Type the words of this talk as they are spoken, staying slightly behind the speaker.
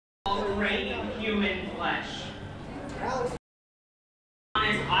crave human flesh.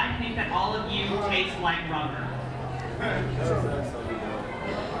 I think that all of you taste like rubber.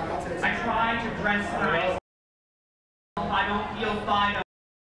 I try to dress nice. I don't feel fired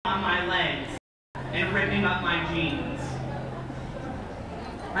on my legs and ripping up my jeans.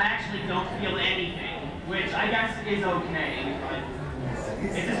 I actually don't feel anything, which I guess is okay.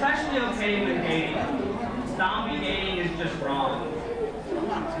 It's especially okay with dating. Zombie dating is just wrong.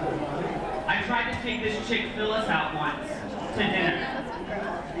 I tried to take this chick Phyllis out once to dinner.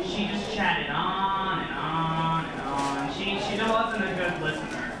 She just chatted on and on and on. She just wasn't a good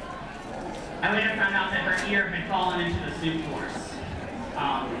listener. I later found out that her ear had fallen into the soup course.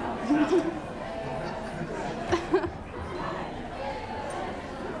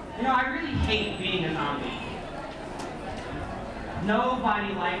 You know, I really hate being a zombie.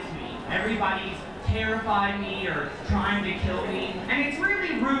 Nobody likes me. Everybody's terrified me or trying to kill me. And it's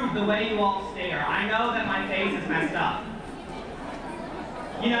really rude the way you all stare. I know that my face is messed up.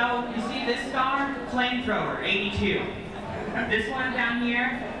 You know, you see this scar? Flamethrower, 82. This one down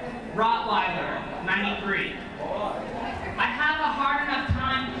here? Rottweiler, 93. I have a hard enough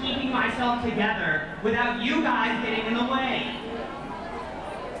time keeping myself together without you guys getting in the way.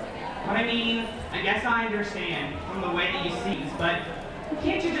 But I mean, I guess I understand from the way that you see this, but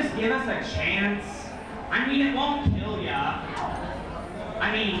can't you just give us a chance? I mean, it won't kill ya.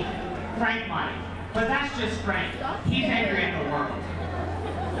 I mean, Frank might, but that's just Frank. He's angry at the world.